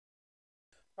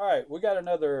All right, we got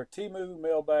another Temu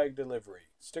mailbag delivery.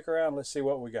 Stick around, let's see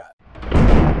what we got.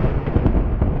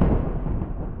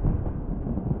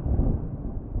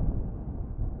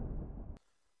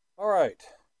 All right,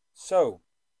 so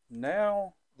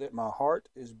now that my heart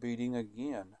is beating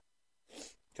again,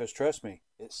 because trust me,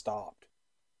 it stopped.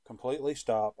 Completely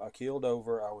stopped. I keeled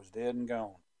over. I was dead and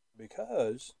gone.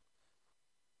 Because,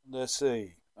 let's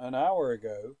see, an hour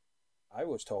ago, I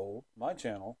was told my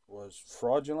channel was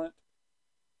fraudulent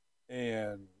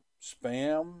and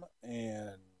spam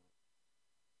and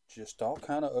just all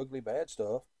kind of ugly bad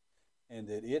stuff, and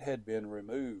that it had been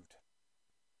removed.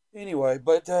 Anyway,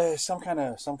 but some kind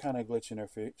of glitch in their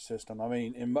system. I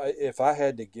mean, if I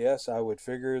had to guess, I would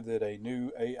figure that a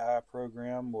new AI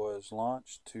program was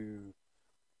launched to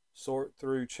sort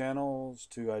through channels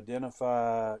to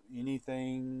identify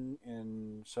anything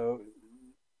and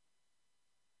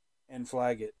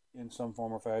flag it in some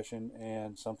form or fashion,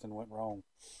 and something went wrong.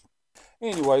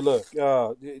 Anyway, look,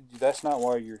 that's not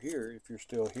why you're here. If you're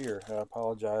still here, I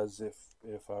apologize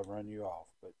if I've run you off,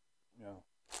 but you know,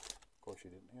 of course you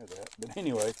didn't hear that. But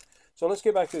anyway, so let's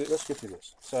get back to it. Let's get to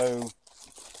this. So,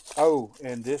 oh,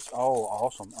 and this, oh,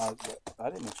 awesome! I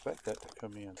didn't expect that to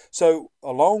come in. So,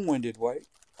 a long-winded way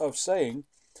of saying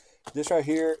this right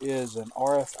here is an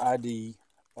RFID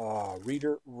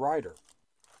reader writer.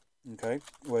 Okay,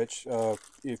 which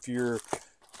if you're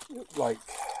like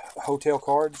hotel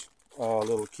cards,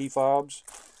 little key fobs,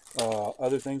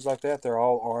 other things like that, they're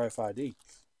all RFID.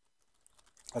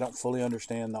 I don't fully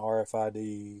understand the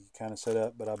RFID kind of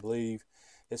setup, but I believe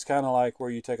it's kind of like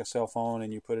where you take a cell phone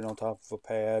and you put it on top of a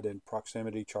pad and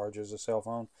proximity charges a cell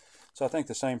phone. So I think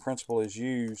the same principle is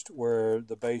used where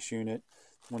the base unit,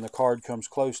 when the card comes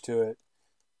close to it,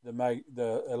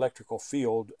 the electrical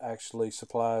field actually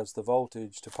supplies the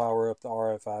voltage to power up the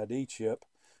RFID chip,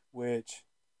 which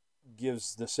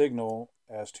gives the signal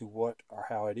as to what or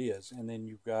how it is. And then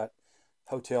you've got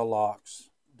hotel locks,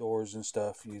 doors and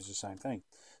stuff use the same thing.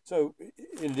 So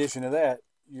in addition to that,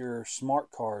 your smart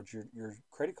cards, your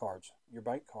credit cards, your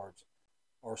bank cards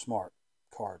are smart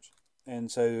cards.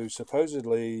 And so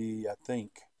supposedly, I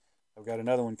think I've got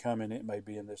another one coming. It may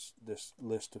be in this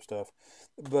list of stuff,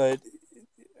 but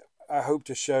I hope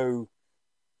to show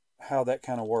how that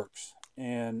kind of works,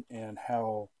 and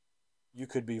how you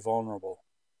could be vulnerable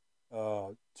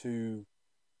to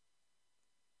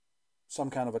some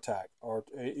kind of attack,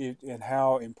 and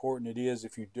how important it is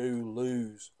if you do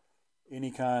lose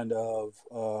any kind of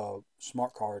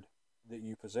smart card that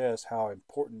you possess, how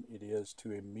important it is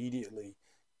to immediately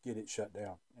get it shut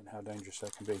down, and how dangerous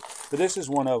that can be. But this is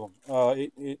one of them.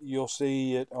 You'll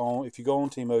see it on, if you go on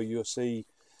Temu, you'll see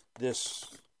this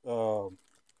little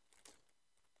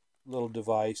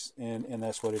device, and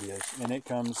that's what it is. And it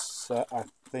comes, I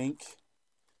think,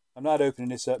 I'm not opening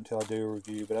this up until I do a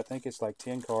review, but I think it's like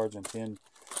 10 cards and 10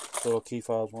 little key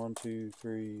files. 1, 2,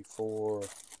 3, 4,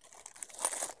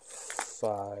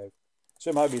 5. So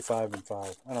it might be 5 and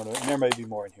 5. I don't know. And there may be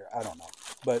more in here. I don't know.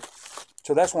 But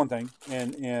so that's one thing,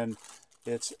 and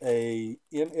it's a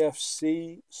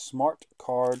NFC smart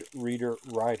card reader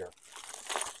writer.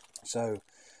 So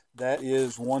that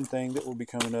is one thing that will be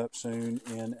coming up soon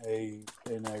in a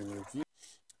review.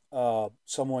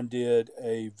 Someone did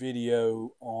a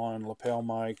video on lapel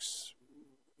mics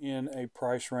in a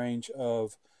price range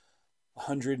of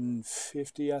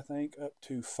 $150, I think, up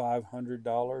to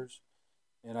 $500.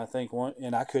 And I think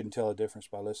and I couldn't tell a difference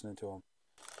by listening to them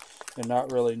and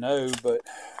not really know, but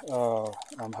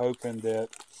I'm hoping that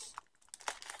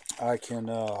I can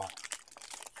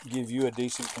give you a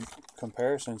decent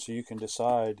comparison so you can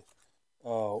decide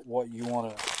what you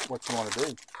want to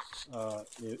do.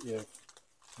 If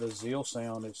the Zeal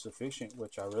sound is sufficient,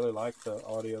 which I really like the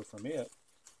audio from it,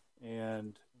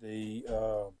 and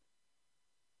I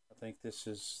think this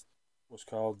was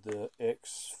called the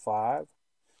X5,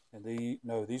 and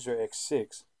these are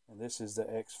X6, and this is the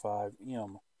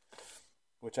X5M,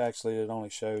 which actually it only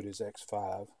showed is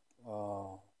X5.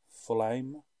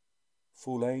 Fulame.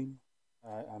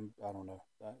 I don't know.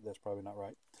 That's probably not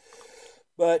right.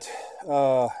 But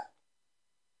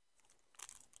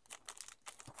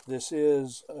this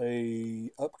is a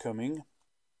upcoming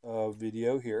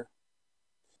video here.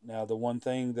 Now, the one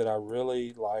thing that I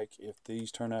really like, if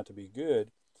these turn out to be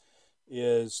good,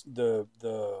 is the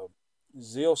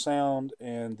Zeal sound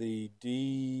and the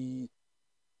D6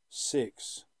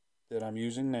 that I'm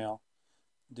using now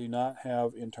do not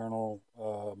have internal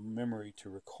memory to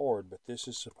record, but this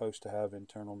is supposed to have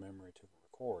internal memory to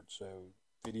record. So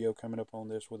video coming up on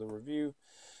this with a review.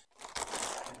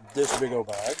 This big old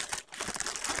bag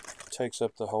takes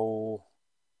up the whole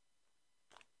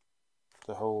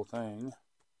thing.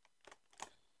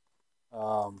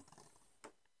 Um,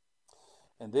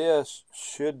 and this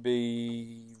should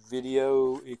be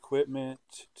video equipment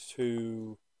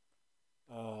to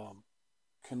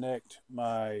connect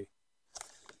my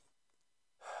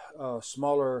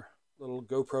smaller little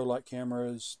GoPro-like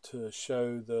cameras to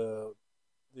show the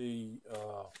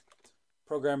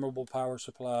programmable power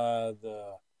supply,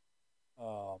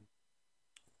 um,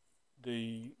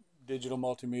 the digital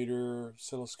multimeter,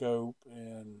 oscilloscope,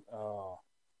 and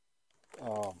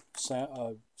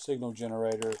signal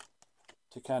generator,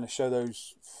 to kind of show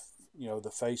those,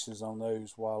 the faces on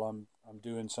those while I'm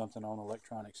doing something on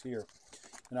electronics here.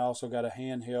 And I also got a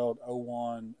handheld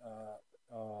O1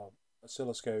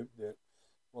 oscilloscope that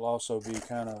will also be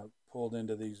kind of pulled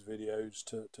into these videos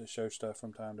to show stuff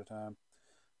from time to time.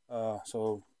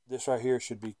 So this right here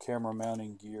should be camera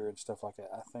mounting gear and stuff like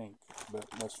that, I think, but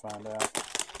let's find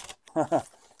out.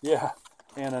 Yeah,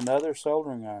 and another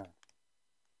soldering iron.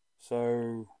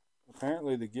 So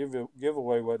apparently the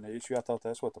giveaway wasn't an issue. I thought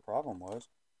that's what the problem was.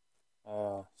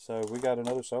 So we got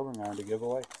another soldering iron to give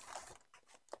away.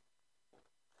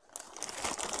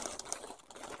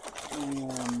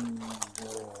 And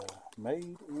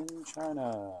made in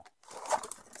China.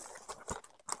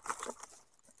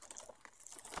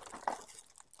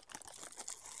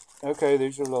 Okay,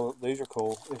 these are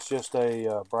cool. It's just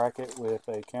a bracket with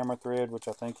a camera thread, which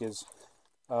I think is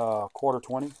quarter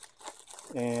 20,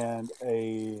 and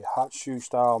a hot shoe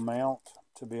style mount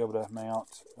to be able to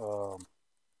mount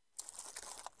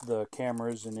the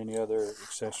cameras and any other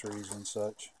accessories and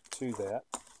such to that.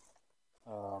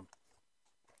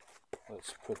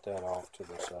 Let's put that off to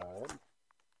the side.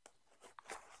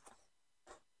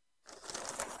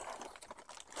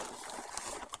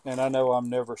 And I know I'm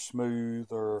never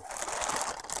smooth or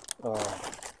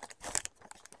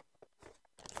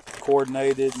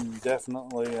coordinated, and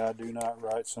definitely I do not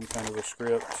write some kind of a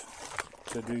script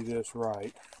to do this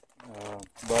right.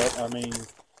 But I mean,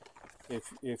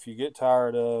 if you get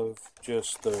tired of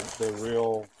just the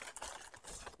real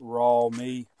raw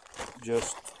me,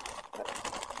 just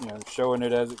showing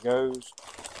it as it goes,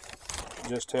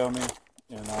 just tell me,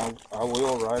 and I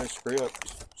will write a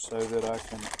script so that I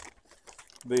can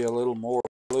be a little more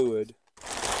fluid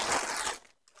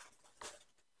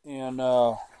in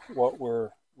what we're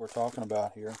talking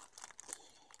about here.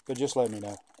 But just let me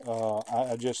know.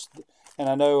 And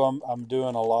I know I'm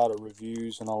doing a lot of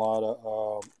reviews and a lot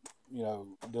of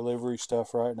delivery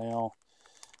stuff right now.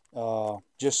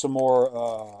 Just some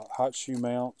more hot shoe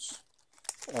mounts.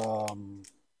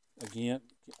 Again,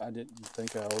 I didn't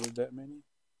think I ordered that many.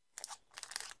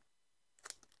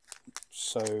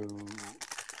 So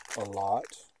a lot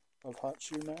of hot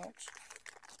shoe mounts.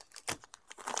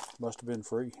 Must have been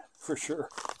free for sure.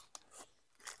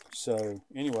 So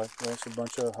anyway, that's a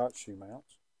bunch of hot shoe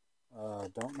mounts.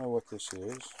 Don't know what this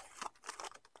is.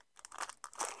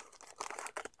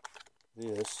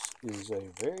 This is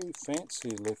a very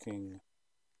fancy looking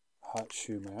hot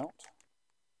shoe mount.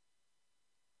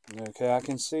 Okay, I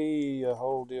can see a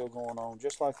whole deal going on,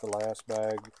 just like the last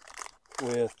bag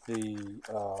with the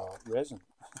resin.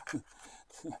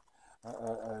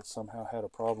 I somehow had a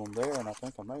problem there, and I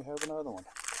think I may have another one.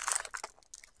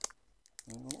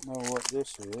 I don't know what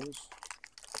this is.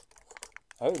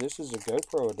 Oh, this is a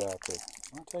GoPro adapter.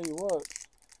 I'll tell you what,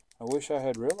 I wish I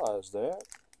had realized that,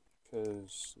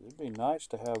 because it'd be nice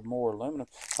to have more aluminum.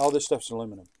 All this stuff's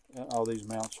aluminum. All these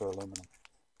mounts are aluminum.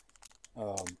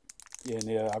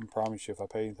 Yeah, I promise you, if I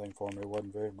paid anything for them, it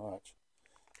wasn't very much.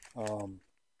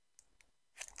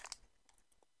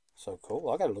 So cool.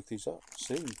 I gotta look these up,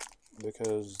 see,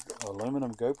 because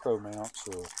aluminum GoPro mounts,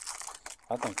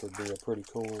 I think would be a pretty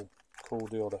cool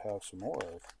deal to have some more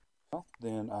of. Well,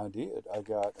 then I did. I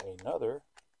got another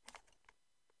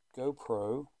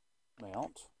GoPro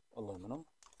mount, aluminum.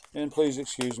 And please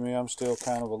excuse me, I'm still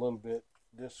kind of a little bit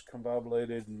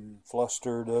discombobulated and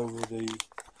flustered over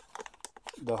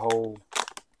the whole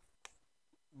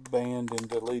banned and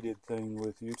deleted thing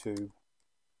with YouTube.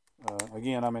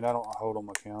 Again, I mean, I don't hold them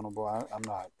accountable. I'm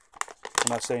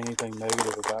not saying anything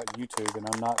negative about YouTube, and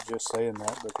I'm not just saying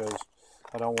that because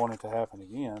I don't want it to happen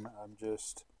again. I'm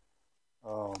just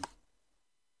hot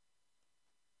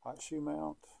shoe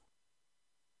mount,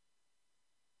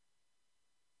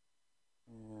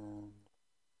 and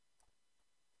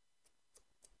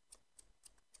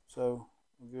so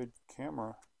a good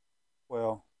camera.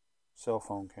 Well, cell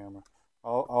phone camera.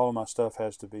 All of my stuff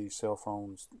has to be cell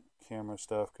phones camera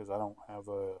stuff because I don't have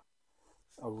a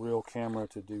real camera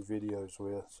to do videos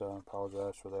with, so I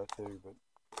apologize for that too. But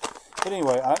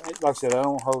anyway, like I said, I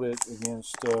don't hold it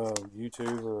against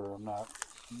YouTube, or I'm not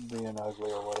being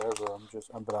ugly or whatever.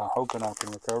 But I'm hoping I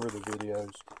can recover the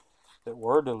videos that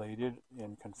were deleted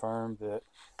and confirm that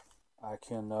I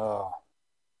can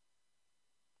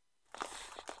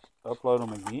upload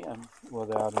them again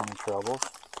without any trouble.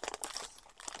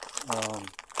 Um,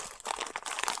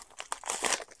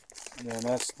 and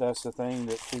that's the thing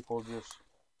that people just,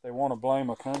 they want to blame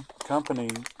a company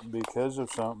because of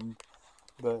something,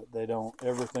 but they don't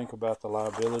ever think about the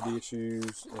liability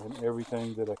issues and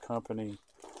everything that a company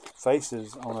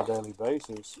faces on a daily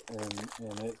basis,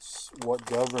 and it's what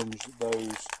governs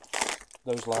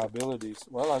those liabilities.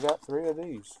 Well, I got 3 of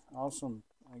these. Awesome,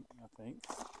 I think.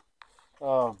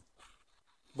 Um,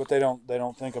 but they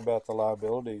don't think about the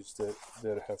liabilities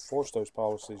that have forced those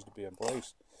policies to be in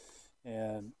place.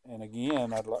 And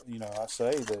again, I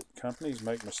say that companies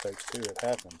make mistakes too. It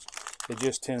happens. It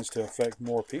just tends to affect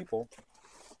more people,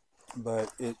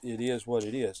 but it is what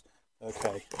it is.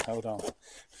 Okay, hold on.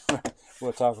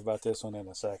 We'll talk about this one in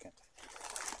a second.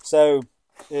 So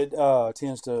it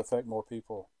tends to affect more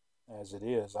people as it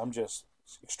is. I'm just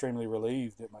extremely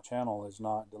relieved that my channel is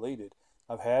not deleted.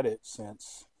 I've had it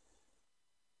since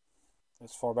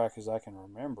as far back as I can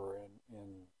remember,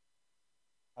 and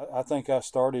I think I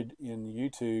started in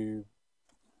YouTube.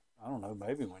 I don't know,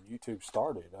 maybe when YouTube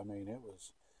started. I mean, it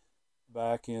was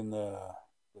back in the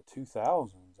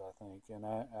 2000s, I think, and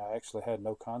I actually had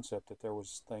no concept that there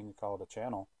was a thing called a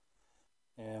channel.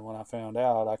 And when I found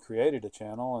out, I created a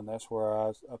channel, and that's where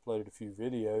I uploaded a few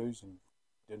videos and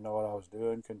didn't know what I was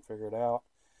doing, couldn't figure it out.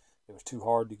 It was too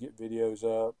hard to get videos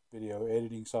up. Video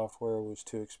editing software was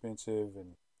too expensive,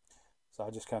 and so I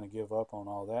just kind of give up on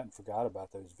all that and forgot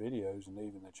about those videos and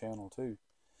even the channel too.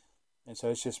 And so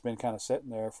it's just been kind of sitting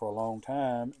there for a long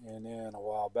time. And then a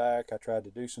while back, I tried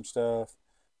to do some stuff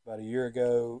about a year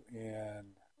ago,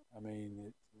 and I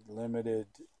mean, limited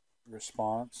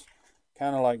response.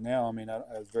 Kind of like now, I mean, I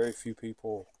very few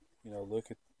people,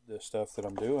 look at the stuff that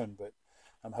I'm doing, but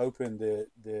I'm hoping that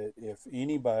if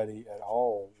anybody at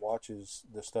all watches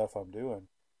the stuff I'm doing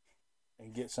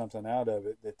and get something out of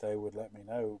it, that they would let me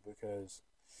know, because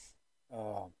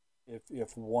if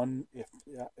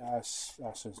I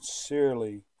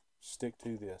sincerely stick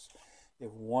to this,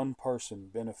 if one person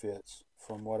benefits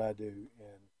from what I do,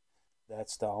 and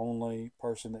that's the only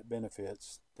person that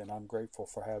benefits, then I'm grateful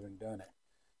for having done it,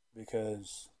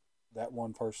 because that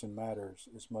one person matters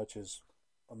as much as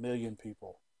a million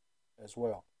people as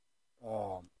well.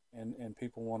 And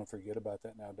people want to forget about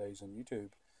that nowadays on YouTube,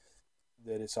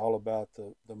 that it's all about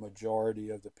the majority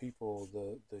of the people,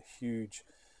 the huge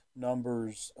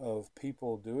numbers of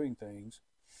people doing things,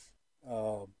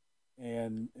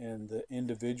 and the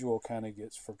individual kind of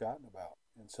gets forgotten about.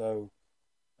 And so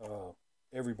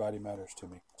everybody matters to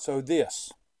me. So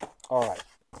all right,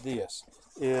 this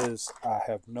is, I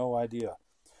have no idea.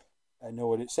 I know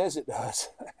what it says it does,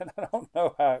 and I don't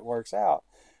know how it works out,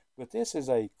 but this is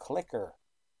a clicker.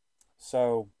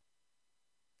 So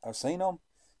I've seen them,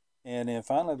 and then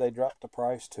finally they dropped the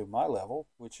price to my level,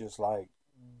 which is like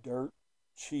dirt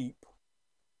cheap,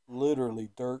 literally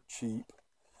dirt cheap.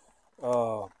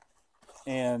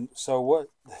 And so what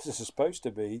this is supposed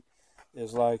to be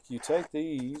is, like, you take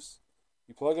these,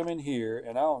 you plug them in here,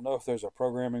 and I don't know if there's a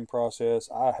programming process.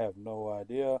 I have no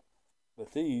idea.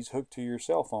 But these hook to your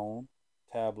cell phone,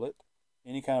 tablet,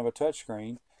 any kind of a touch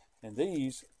screen, and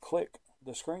these click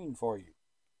the screen for you.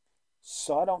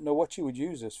 So I don't know what you would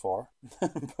use this for,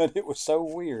 but it was so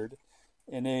weird.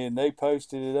 And then they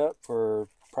posted it up for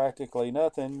practically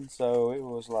nothing, so it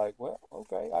was like, well,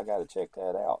 okay, I got to check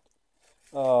that out,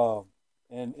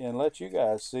 and let you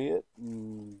guys see it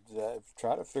and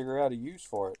try to figure out a use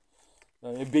for it.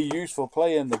 It'd be useful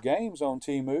playing the games on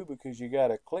Temu, because you got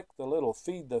to click the little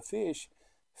feed the fish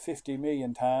 50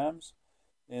 million times,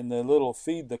 and the little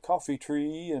feed the coffee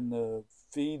tree, and the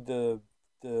feed the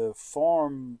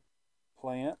farm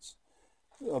plants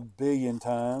a billion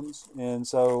times. And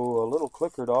so a little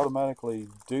clicker to automatically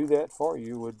do that for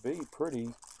you would be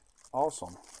pretty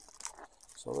awesome.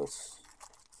 So let's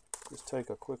just take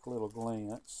a quick little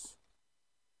glance.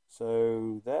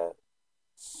 So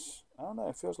that's, I don't know,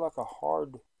 it feels like a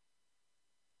hard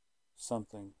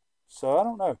something. So I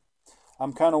don't know.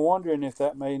 I'm kind of wondering if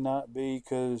that may not be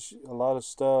because a lot of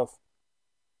stuff,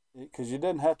 because it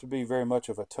doesn't have to be very much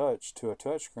of a touch to a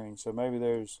touch screen. So maybe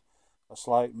there's a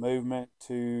slight movement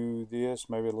to this,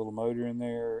 maybe a little motor in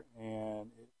there,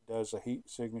 and it does a heat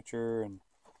signature and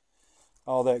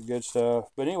all that good stuff.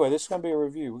 But anyway, this is going to be a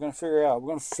review. We're going to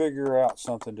figure out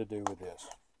something to do with this.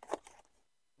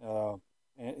 And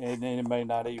it may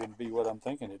not even be what I'm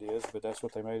thinking it is, but that's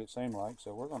what they made it seem like.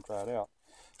 So we're going to try it out.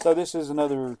 So this is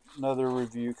another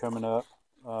review coming up.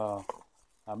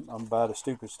 I'm buy the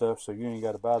stupid stuff, so you ain't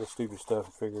got to buy the stupid stuff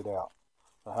and figure it out.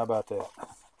 So how about that?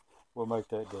 we'll make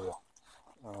that deal.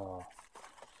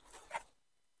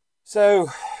 So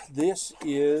this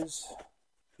is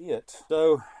it.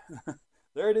 So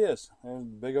there it is. There's a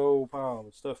big old pile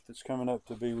of stuff that's coming up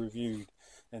to be reviewed.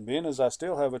 And being as I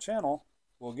still have a channel,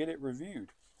 we'll get it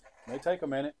reviewed. It may take a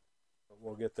minute, but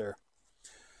we'll get there.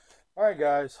 All right,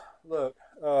 guys. Look,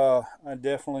 I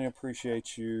definitely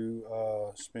appreciate you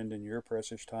spending your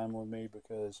precious time with me,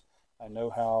 because I know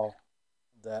how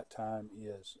that time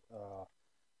is.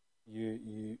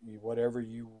 You, whatever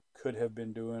you could have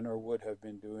been doing or would have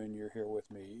been doing, you're here with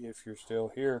me. If you're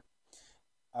still here,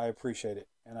 I appreciate it,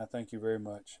 and I thank you very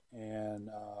much. And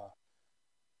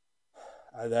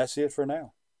that's it for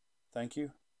now. Thank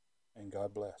you, and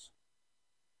God bless.